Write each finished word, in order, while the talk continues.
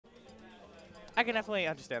I can definitely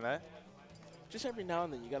understand that. Just every now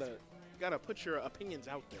and then, you gotta put your opinions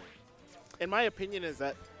out there. And my opinion is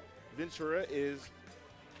that Ventura is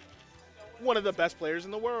one of the best players in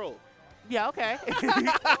the world. Yeah, okay.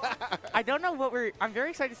 I don't know what I'm very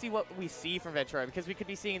excited to see what we see from Ventura because we could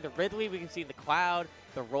be seeing the Ridley, we could see the Cloud,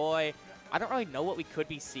 the Roy. I don't really know what we could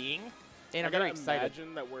be seeing, and I'm very excited.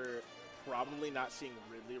 Imagine that we're probably not seeing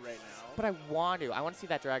Ridley right now. But I want to. I want to see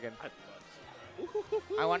that dragon.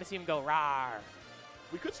 I want to see him go rawr.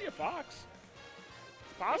 We could see a fox.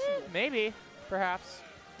 It's possible. Maybe. Perhaps.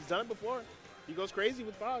 He's done it before. He goes crazy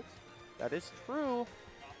with fox. That is true.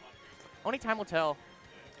 Only time will tell.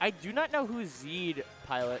 I do not know who Zeed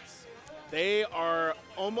pilots. They are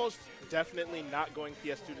almost definitely not going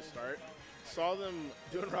PS2 to start. Saw them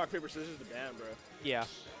doing rock, paper, scissors to ban, bro. Yeah.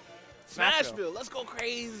 Smashville, let's go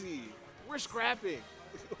crazy. We're scrapping.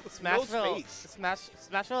 Smashville,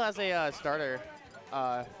 Smashville as a starter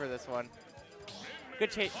for this one.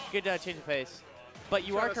 Good change of pace. But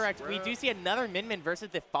you are correct. We do see another Min versus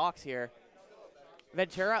the Fox here.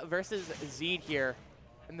 Ventura versus Zeed here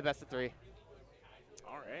in the best of 3.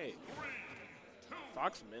 All right.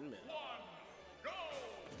 Fox Min.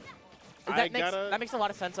 That makes a lot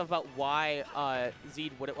of sense about why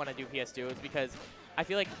Zeed wouldn't want to do PS2. It's because I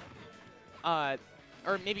feel like,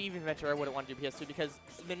 or maybe even Ventura wouldn't want to do PS2 because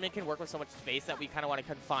Min can work with so much space that we kind of want to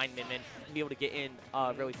confine Min and be able to get in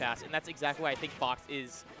really fast. And that's exactly why I think Fox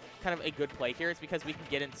is kind of a good play here. It's because we can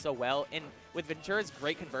get in so well. And with Ventura's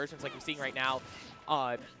great conversions like we're seeing right now,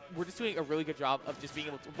 we're just doing a really good job of just being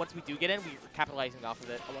able to, once we do get in, we're capitalizing off of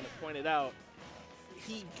it. I want to point it out.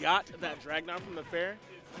 He got that drag down from the fair.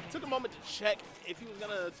 Took a moment to check if he was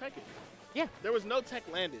going to tech it. Yeah. There was no tech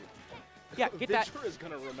landed. Yeah, get that. Ventura's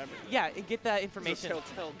going to remember that. Yeah, and get that information.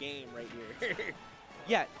 It's a telltale game right here.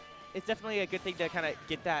 Yeah, it's definitely a good thing to kind of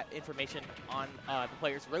get that information on the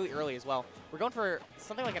players really early as well. We're going for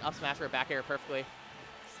something like an up smash or a back air perfectly.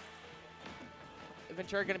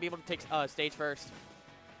 Ventura going to be able to take stage first.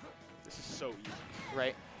 This is so easy.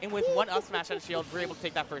 Right. And with one up smash on shield, we're able to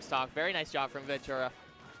take that first stock. Very nice job from Ventura.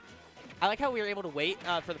 I like how we were able to wait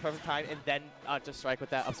for the perfect time and then just strike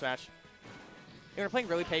with that up smash. And we're playing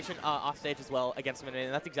really patient off stage as well against him,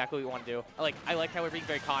 and that's exactly what we want to do. I like how we're being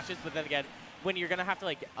very cautious, but then again, when you're going to have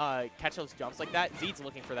to catch those jumps like that, Zeed's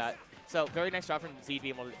looking for that. So very nice job from Zeed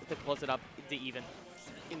being able to close it up to even.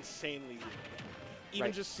 Insanely even.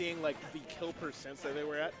 Even just seeing the kill percents that they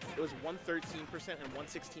were at, it was 113% and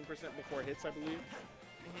 116% before hits, I believe.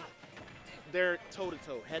 They're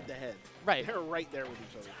toe-to-toe, head-to-head. Right. They're right there with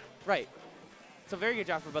each other. Right. So very good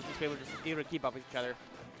job for both these people to be able to keep up with each other.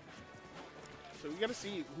 So we got to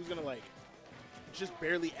see who's going to, just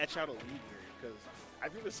barely etch out a lead here, because I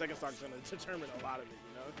think the second stock is going to determine a lot of it,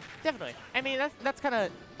 you know? Definitely. I mean, that's kind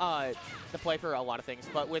of the play for a lot of things,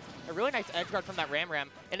 but with a really nice edge guard from that Ram,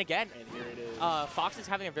 and again, and here it is. Fox is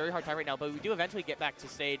having a very hard time right now, but we do eventually get back to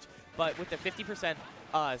stage, but with the 50%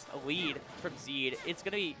 lead from Zeed, it's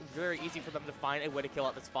going to be very easy for them to find a way to kill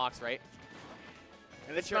out this Fox, right?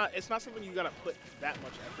 And it's not something you got to put that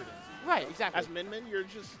much effort into. Right, exactly. As Min, you're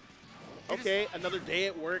just, okay, another day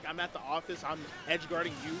at work, I'm at the office, I'm edge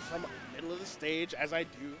guarding you from the middle of the stage as I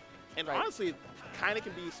do. And honestly, it kind of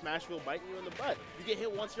can be Smashville biting you in the butt. You get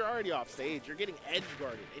hit once, you're already off stage. You're getting edge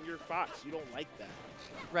guarded, and you're Fox. You don't like that.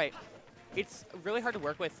 Right. It's really hard to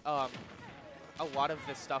work with a lot of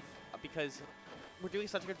this stuff because we're doing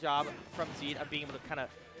such a good job from Zeed of being able to kind of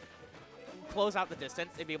close out the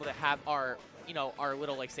distance and be able to have our, our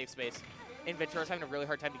little safe space. And Ventura's having a really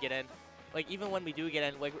hard time to get in. Even when we do get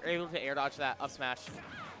in, we're able to air dodge that up smash.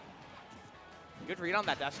 Good read on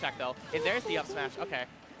that dash attack though. And there's the up smash. Okay.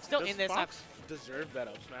 Still in this. Fox deserve that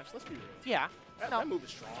up smash? Let's be real. Yeah. That move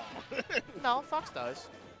is strong. No, Fox does.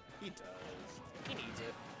 He does. He needs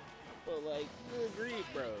it. But good grief,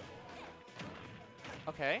 bro.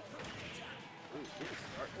 Okay.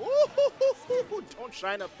 Ooh, don't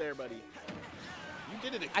shine up there, buddy. You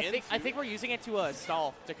did it again. I think we're using it to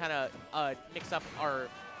stall to kind of mix up our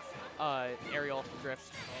aerial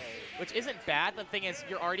drift, which isn't bad. The thing is,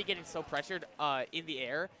 you're already getting so pressured in the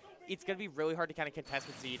air. It's going to be really hard to kind of contest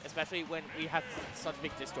with Zeed, especially when we have such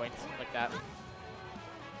big disjoints like that.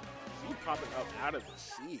 Zeed popping up out of the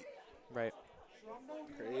seat. Right.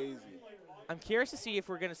 Crazy. I'm curious to see if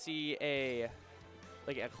we're going to see a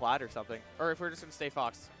Cloud or something, or if we're just going to stay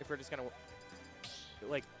Fox, if we're just going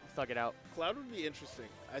to, thug it out. Cloud would be interesting.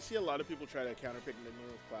 I see a lot of people try to counterpick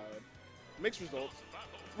Midman with Cloud. Mixed results.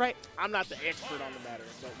 Right. I'm not the expert on the matter,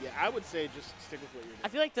 but yeah, I would say just stick with what you're doing. I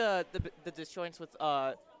feel like the disjoints with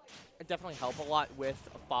definitely help a lot with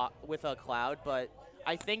a Cloud, but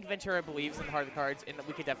I think Ventura believes in the heart of the cards, and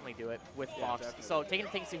we could definitely do it with Fox. Definitely. So taking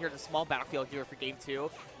things to here, the small battlefield here for Game 2,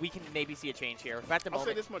 we can maybe see a change here. But at the I'll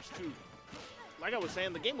moment, say this much too. Like I was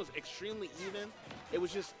saying, the game was extremely even. It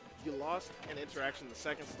was just you lost an interaction in the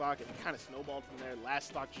second stock, and it kind of snowballed from there. Last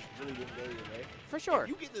stock just really didn't go your way. For sure. If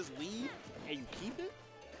you get this lead and you keep it,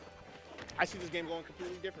 I see this game going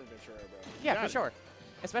completely different, Ventura, bro. Yeah, for sure.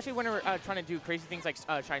 Especially when we're trying to do crazy things like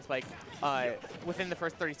Shine Spike within the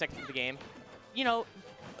first 30 seconds of the game. You know,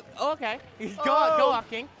 okay. Go off,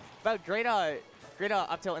 King. But great up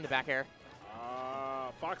tilt in the back air.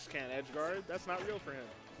 Fox can't edge guard. That's not real for him.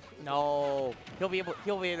 No, he'll be able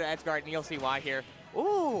to edge guard, and you'll see why here.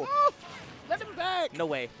 Ooh, Oh, let him back. no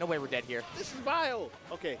way we're dead here. This is vile.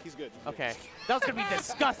 Okay, he's good. He's Okay, that was gonna be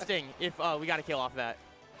disgusting if we got a kill off that.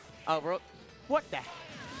 What the,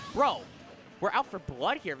 bro? We're out for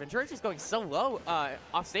blood here. Ventura's just going so low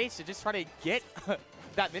off stage to just try to get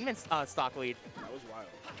that Min stock lead. That was wild.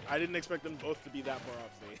 I didn't expect them both to be that far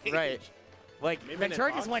off stage. Right. Like,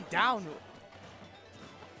 Ventura just went down.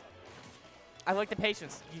 I like the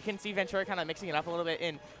patience. You can see Ventura kind of mixing it up a little bit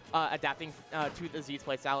and adapting to the Zeed's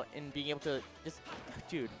playstyle and being able to just,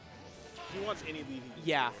 dude. He wants any lead.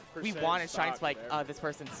 Yeah, we want to Shine Spike this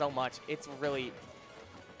person so much. It's really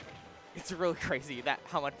crazy that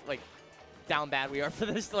how much like down bad we are for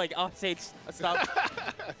this like offstage stuff.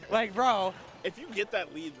 Like, bro, if you get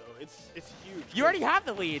that lead though, it's huge. You already have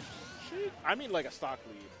the lead. I mean, like a stock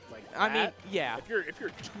lead. Like I mean, yeah. If you're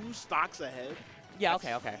 2 stocks ahead. Yeah.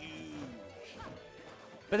 Okay. Huge.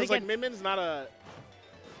 But again, like Min's not a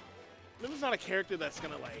character that's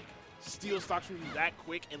gonna like steal stocks from you that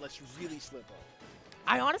quick unless you really slip up.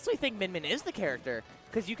 I honestly think Min is the character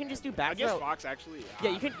because you can just do back throw. Against Fox, actually.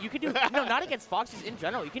 Yeah, you can do no, not against Fox, just in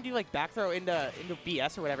general. You can do like back throw into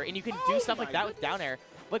BS or whatever, and you can do stuff like that with down air.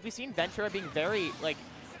 Like we've seen Ventura being very like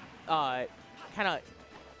kind of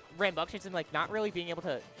rambunctious and like not really being able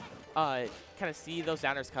to kind of see those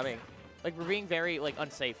downers coming. Like we're being very like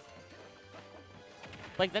unsafe.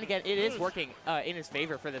 Like then again, it is working in his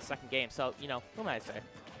favor for this second game. So you know, what am I to say?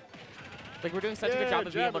 Like we're doing such a good job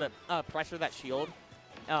of being able to pressure that shield.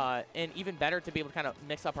 And even better to be able to kind of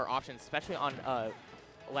mix up our options, especially on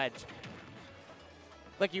ledge.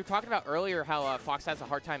 Like you were talking about earlier how Fox has a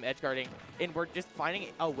hard time edge guarding, and we're just finding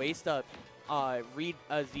a ways to read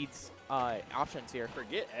Zeed's options here.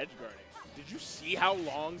 Forget edge guarding. Did you see how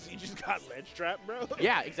long Zeed just got ledge trapped, bro?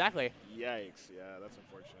 Yeah, exactly. Yikes. Yeah, that's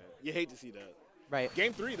unfortunate. You hate to see that. Right.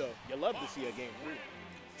 Game 3, though. You love to see a game 3.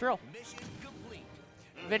 True.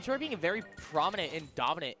 Ventura being very prominent and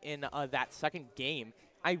dominant in that second game.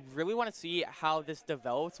 I really want to see how this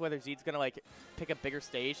develops, whether Zeed's going to like pick a bigger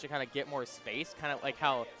stage to kind of get more space, kind of like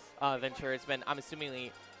how Ventura's been, I'm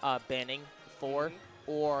assumingly, banning for,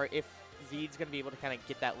 or if Zeed's going to be able to kind of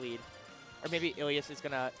get that lead. Or maybe Ilias is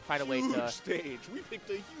going to find a way to... Huge stage. We picked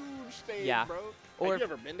a huge stage, bro. Or have you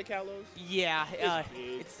ever been to Kalos? Yeah.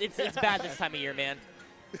 It's bad this time of year, man.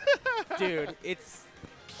 Dude, it's...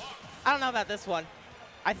 I don't know about this one.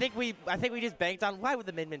 I think we just banked on why would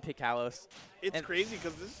the Min pick Kalos. It's crazy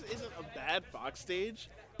because this isn't a bad Fox stage.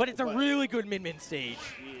 But it's a really good Min stage.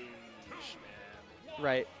 Sheesh, man.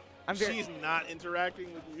 Right. She's not interacting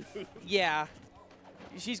with you. Yeah.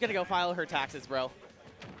 She's going to go file her taxes, bro.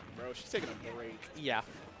 Bro, she's taking a break. Yeah.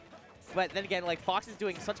 But then again, like Fox is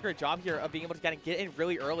doing such a great job here of being able to kind of get in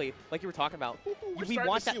really early, like you were talking about. We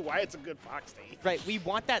want to see why it's a good Fox stage. Right, we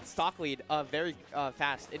want that stock lead very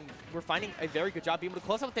fast, and we're finding a very good job being able to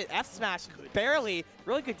close up with the F smash. Barely,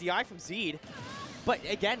 really good DI from Zeed. But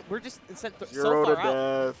again, we're just so far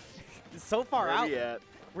out. So far out,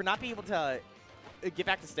 we're not being able to get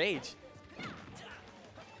back to stage.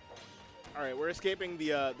 All right, we're escaping the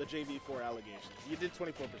JV4 allegations. You did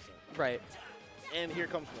 24%. Right. And here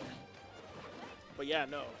comes more. But yeah,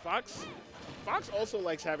 no, Fox also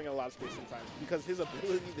likes having a lot of space sometimes because his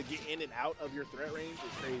ability to get in and out of your threat range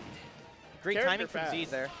is crazy. Great timing from Zeed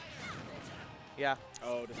there. Yeah.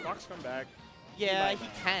 Oh, does Fox come back? Yeah, he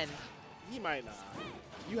can. He might not.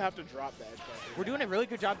 You have to drop that. We're doing a really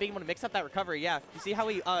good job being able to mix up that recovery, yeah. You see how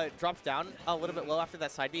he drops down a little bit low after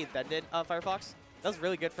that side B, then did Firefox? That was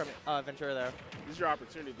really good from Ventura there. This is your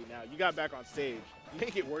opportunity now. You got back on stage.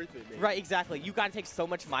 Make it worth it, baby. Right, exactly. You got to take so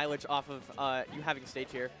much mileage off of you having a stage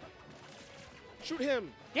here. Shoot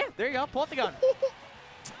him. Yeah, there you go. Pull out the gun.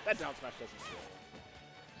 That down smash doesn't score.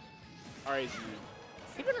 All right,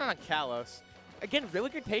 Zeed. Even on Kalos. Again, really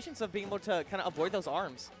good patience of being able to kind of avoid those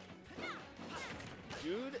arms.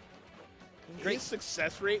 Dude, his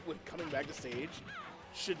success rate with coming back to stage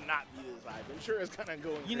should not be this high. Ventura's kind of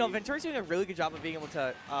going You know, Ventura's doing a really good job of being able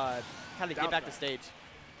to kind of get back to stage.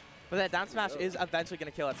 But that down smash is eventually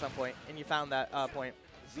going to kill at some point, and you found that point.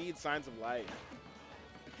 Zeed, signs of life.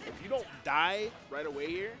 If you don't die right away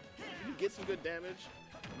here, you can get some good damage,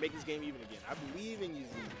 make this game even again. I believe in you,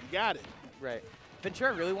 Zeed. You got it. Right.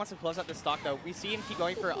 Ventura really wants to close out this stock, though. We see him keep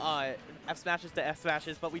going for F smashes to F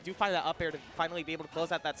smashes, but we do find that up air to finally be able to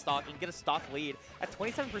close out that stock and get a stock lead at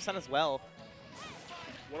 27% as well.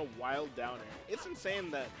 What a wild down air. It's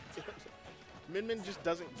insane that Min just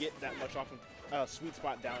doesn't get that much off of sweet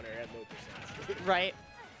spot down air at low percent. Right.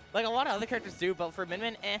 Like a lot of other characters do, but for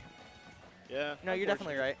Min, eh. Yeah. No, you're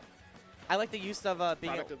definitely right. I like the use of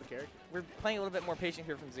being product of the character. We're playing a little bit more patient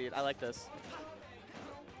here from Zeed. I like this.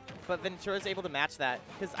 But Ventura's able to match that,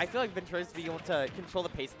 because I feel like Ventura's being able to control the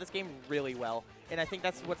pace of this game really well. And I think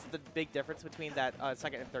that's what's the big difference between that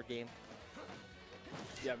second and third game.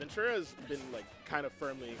 Yeah, Ventura's been like kind of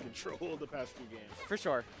firmly in control the past 2 games. For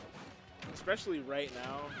sure. Especially right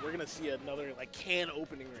now, we're gonna see another like can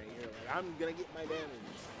opening right here. Like I'm gonna get my damage.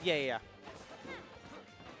 Yeah.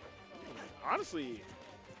 Honestly,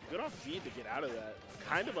 good off Zeed to get out of that.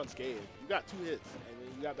 Kind of unscathed. You got 2 hits, and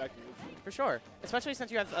then you got back to neutral. For sure. Especially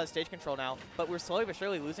since you have stage control now. But we're slowly but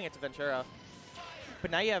surely losing it to Ventura.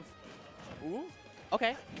 But now you have... Ooh.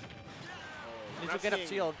 Okay. Did you get up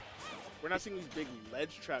shield? We're not seeing these big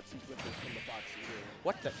ledge traps he's with from the Fox either.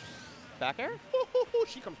 What the? Back air?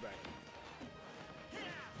 She comes back.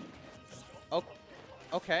 Oh.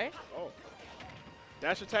 Okay. Oh.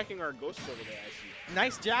 Dash attacking our ghosts over there, I see.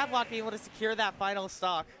 Nice jab lock being able to secure that final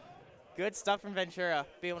stock. Good stuff from Ventura.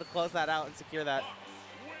 Being able to close that out and secure that.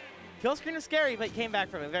 Kill screen was scary, but he came back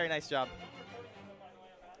from it. Very nice job.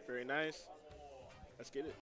 Very nice. Let's get it.